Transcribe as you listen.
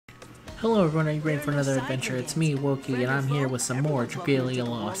Hello everyone, are you ready for another adventure? It's me, Wokey, and I'm here with some more Dragalia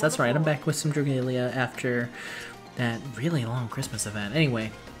Lost. That's right, I'm back with some Dragalia after that really long Christmas event.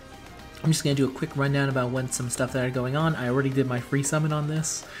 Anyway, I'm just going to do a quick rundown about some stuff that are going on. I already did my free summon on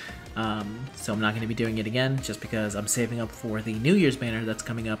this, so I'm not going to be doing it again, just because I'm saving up for the New Year's banner that's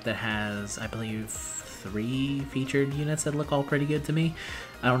coming up that has, I believe, 3 featured units that look all pretty good to me.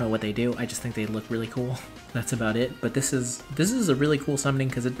 I don't know what they do, I just think they look really cool. That's about it. But this is a really cool summoning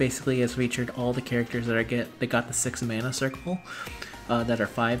because it basically has featured all the characters that got the 6 mana circle, that are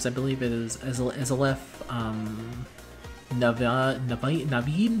 5s, I believe it is. Azalef,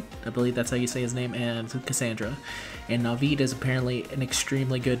 Navid, I believe that's how you say his name, and Cassandra. And Navid is apparently an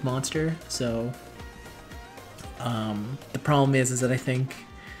extremely good monster, so the problem is that I think,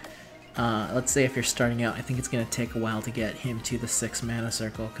 let's say if you're starting out, I think it's going to take a while to get him to the 6 mana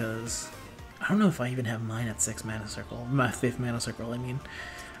circle, because I don't know if I even have mine at 6 mana circle. My 5th mana circle, I mean.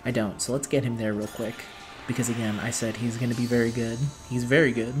 I don't, so let's get him there real quick. Because again, I said he's going to be very good. He's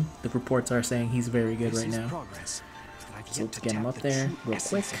very good. The reports are saying he's very good right now. So let's get him up there real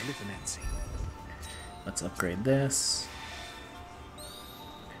quick. Let's upgrade this.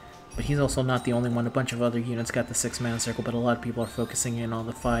 But he's also not the only one. A bunch of other units got the 6 mana circle, but a lot of people are focusing in on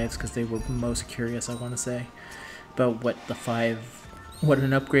the 5s because they were most curious, I want to say, about what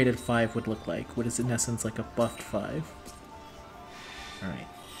an upgraded 5 would look like. What is in essence like a buffed 5. Alright.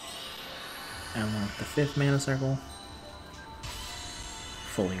 I want the 5th mana circle.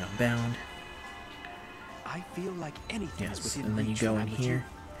 Fully unbound. I feel like anything is within and then you go in here.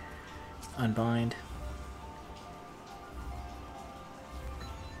 Unbind.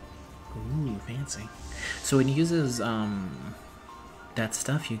 Ooh, fancy. So it uses that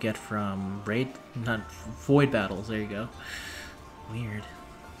stuff you get from void battles. There you go. Weird.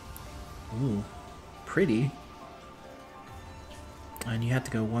 Ooh, pretty. And you have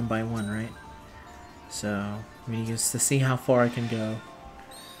to go one by one, right? So I'm gonna use to see how far I can go.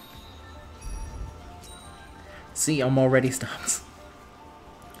 See, I'm already stopped.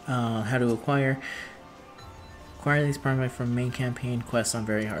 How to acquire these primarily from main campaign quests on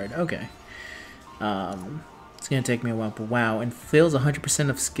very hard. Okay. It's gonna take me a while, but wow. And fills 100%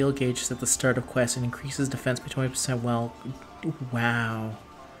 of skill gauges at the start of quests and increases defense by 20% while... Wow.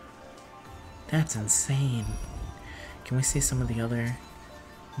 That's insane. Can we see some of the other...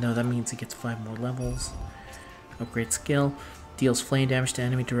 No, that means it gets 5 more levels. Upgrade skill. Deals flame damage to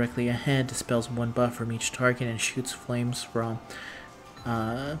enemy directly ahead, dispels 1 buff from each target, and shoots flames from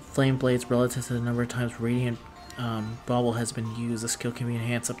flame blades relative to the number of times radiant bauble has been used. The skill can be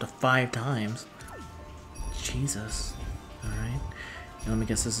enhanced up to 5 times. Jesus. Alright. Let me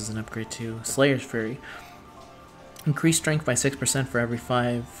guess this is an upgrade to Slayer's Fury. Increase strength by 6% for every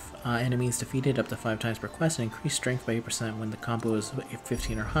 5 enemies defeated, up to 5 times per quest, and increase strength by 8% when the combo is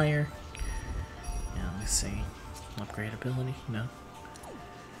 15 or higher. Yeah, let me see. Upgrade ability? No.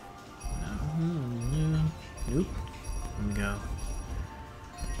 No. Nope. Let me go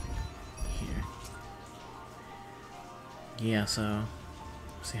here. Yeah, so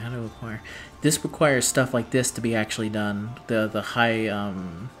see how to acquire. This requires stuff like this to be actually done. The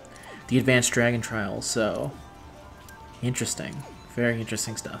advanced dragon trials. So interesting, very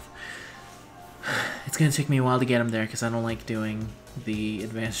interesting stuff. It's gonna take me a while to get them there because I don't like doing the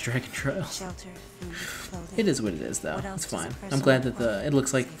advanced dragon trials. Shelter, food, clothing. It is what it is, though. It's fine. I'm glad that it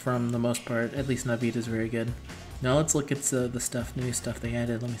looks like, from the most part, at least Navid is very good. Now let's look at the new stuff they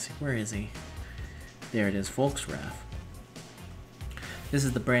added. Let me see, where is he? There it is, Volksrath. This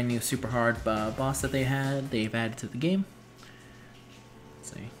is the brand new super hard boss that they've added to the game.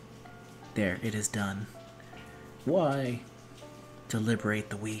 Let's see. There, it is done. Why? To liberate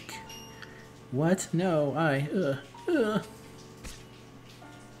the weak. What? No,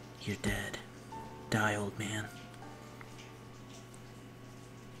 You're dead. Die, old man.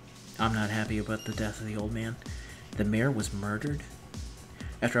 I'm not happy about the death of the old man. The mayor was murdered?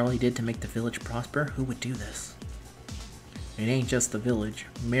 After all he did to make the village prosper, who would do this? It ain't just the village.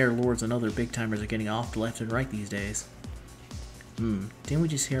 Mayor lords and other big-timers are getting off left and right these days. Didn't we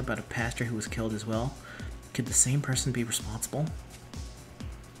just hear about a pastor who was killed as well? Could the same person be responsible?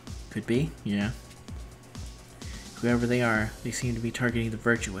 Could be, yeah. Whoever they are, they seem to be targeting the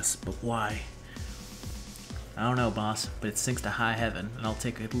virtuous, but why? I don't know, boss, but it sinks to high heaven, and I'll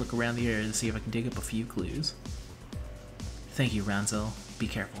take a look around the area to see if I can dig up a few clues. Thank you, Ranzel. Be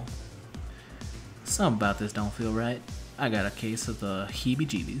careful. Something about this don't feel right. I got a case of the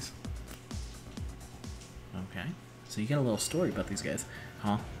heebie-jeebies. Okay, so you get a little story about these guys,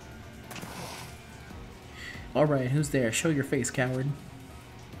 huh? Alright, who's there? Show your face, coward.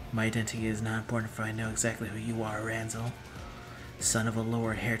 My identity is not important if I know exactly who you are, Ranzel. Son of a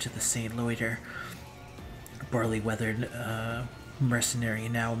lord, heir to the Saint Loiter, barley-weathered mercenary,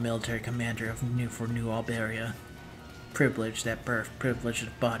 now military commander of New Alberia. Privileged at birth, privileged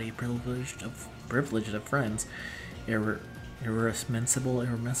of body, privileged of friends. Irresponsible?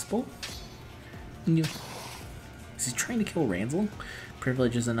 Is he trying to kill Ranzel?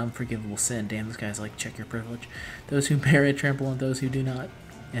 Privilege is an unforgivable sin. Damn, this guy's like, check your privilege. Those who bear it trample on those who do not.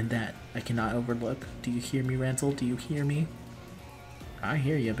 And that I cannot overlook. Do you hear me, Ranzel? Do you hear me? I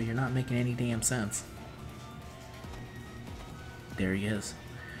hear you, but you're not making any damn sense. There he is.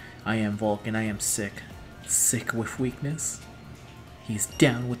 I am Volk, and I am sick. Sick with weakness. He's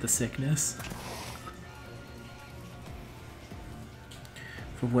down with the sickness.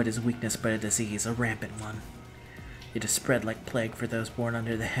 For what is weakness but a disease, a rampant one? It is spread like plague for those born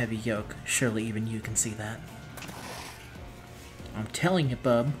under the heavy yoke. Surely even you can see that. I'm telling you,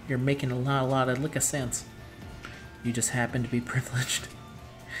 bub, you're making a lot of lick of sense. You just happen to be privileged.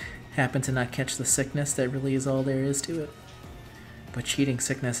 Happen to not catch the sickness that really is all there is to it. But cheating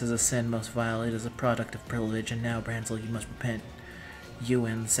sickness is a sin most vile. It is a product of privilege, and now, Branzel, you must repent. You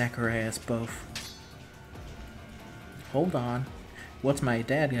and Zacharias both. Hold on. What's my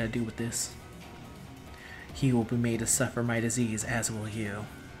dad gonna do with this? He will be made to suffer my disease, as will you.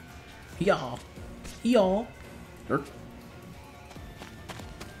 Y'all.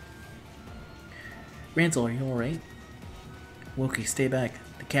 Ranzel, are you alright? Wokey, stay back.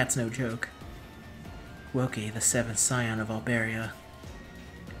 The cat's no joke. Wokey, the seventh scion of Alberia.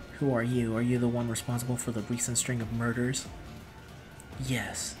 Who are you? Are you the one responsible for the recent string of murders?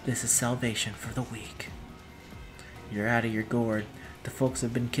 Yes, this is salvation for the weak. You're out of your gourd. The folks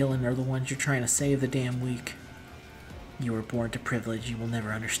have been killing are the ones you're trying to save the damn weak. You were born to privilege you will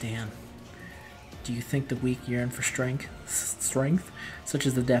never understand. Do you think the weak yearn for strength? Such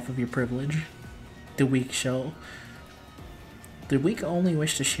as the death of your privilege? The weak only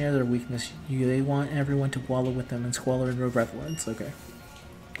wish to share their weakness. They want everyone to wallow with them and squalor in irreverence. Okay.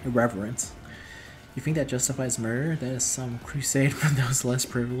 Irreverence. You think that justifies murder? That is some crusade for those less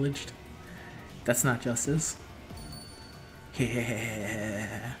privileged. That's not justice.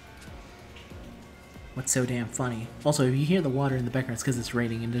 Yeah. What's so damn funny? Also, if you hear the water in the background, it's because it's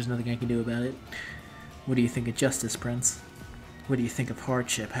raining and there's nothing I can do about it. What do you think of justice, Prince? What do you think of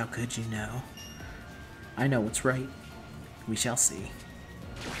hardship? How could you know? I know what's right. We shall see.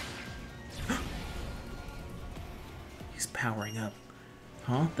 He's powering up.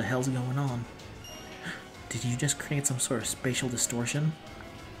 Huh? The hell's going on? Did you just create some sort of spatial distortion?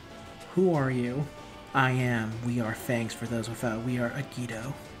 Who are you? I am. We are Fangs for those without. We are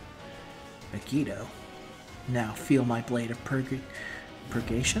Agido. Agido? Now feel my blade of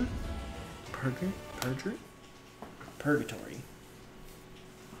purgation? Purgatory.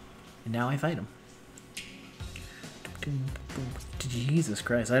 And now I fight him. Jesus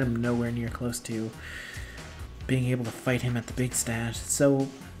Christ, I'm nowhere near close to being able to fight him at the big stash. So,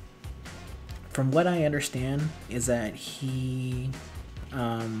 from what I understand, is that he,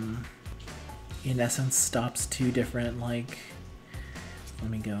 in essence, stops two different, like,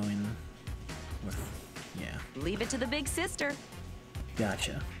 let me go in with, yeah. Leave it to the big sister.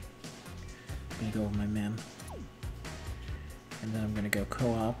 Gotcha. I'm gonna go with my mem. And then I'm gonna go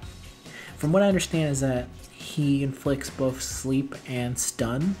co-op. From what I understand is that he inflicts both sleep and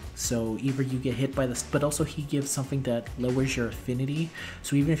stun, so either you get hit by the, but also he gives something that lowers your affinity,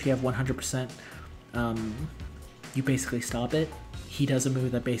 so even if you have 100%, you basically stop it. He does a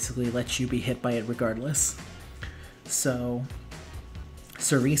move that basically lets you be hit by it regardless. So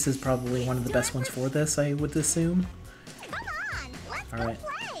Cerise is probably one of the best ones for this, I would assume. Alright,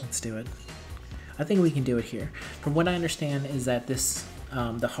 let's do it. I think we can do it here. From what I understand is that this,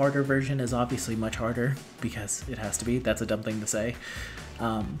 the harder version is obviously much harder, because it has to be. That's a dumb thing to say.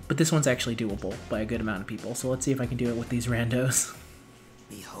 But this one's actually doable by a good amount of people, so let's see if I can do it with these randos.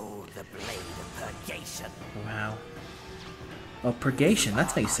 Behold the blade of purgation. Wow. Oh, purgation,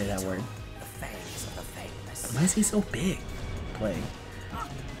 that's how you say that word. The fangs of the fangless. Why is he so big? Plague.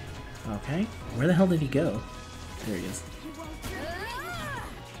 Okay, where the hell did he go? There he is. Okay.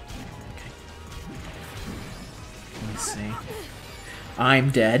 Let me see.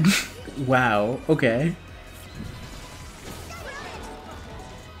 I'm dead. Wow, okay.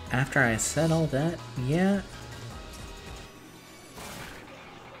 After I said all that, yeah.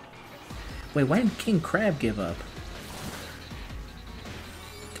 Wait, why did King Crab give up?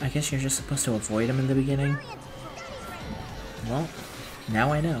 I guess you're just supposed to avoid him in the beginning. Well,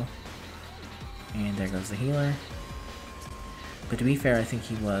 now I know. And there goes the healer. But to be fair, I think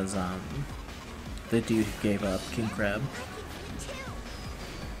he was, the dude who gave up, King Crab.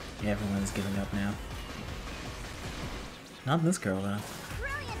 Yeah, everyone's giving up now. Not this girl, though.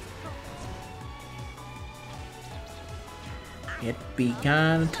 It'd be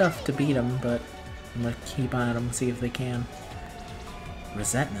kinda tough to beat them, but I'm gonna keep on them, see if they can.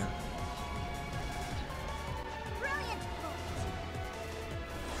 Resentment.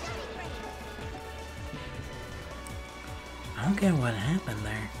 I don't get what happened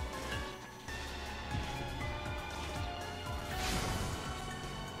there.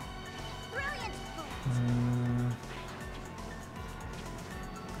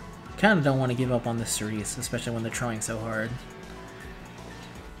 Kinda don't want to give up on this Cerise, especially when they're trying so hard.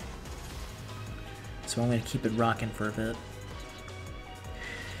 So I'm gonna keep it rocking for a bit.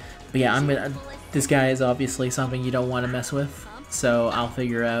 But yeah, this guy is obviously something you don't want to mess with. So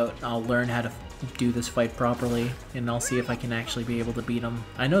I'll learn how to do this fight properly, and I'll see if I can actually be able to beat him.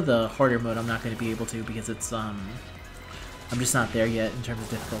 I know the harder mode I'm not going to be able to because it's, I'm just not there yet in terms of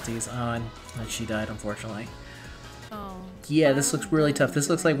difficulties. Oh, and she died, unfortunately. Yeah, this looks really tough. This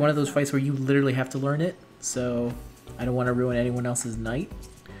looks like one of those fights where you literally have to learn it, so I don't want to ruin anyone else's night.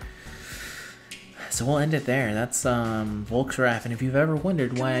 So we'll end it there. That's Volksrath, and if you've ever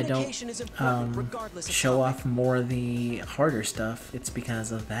wondered why I don't show off more of the harder stuff, it's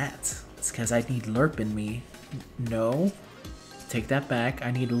because of that. It's because I need Lerp in me. No. Take that back.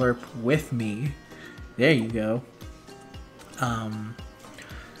 I need Lerp with me. There you go.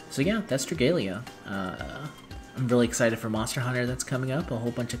 So yeah, that's Dragalia. I'm really excited for Monster Hunter that's coming up. A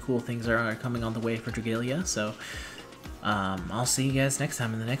whole bunch of cool things are coming on the way for Dragalia, so I'll see you guys next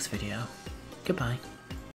time in the next video. Goodbye.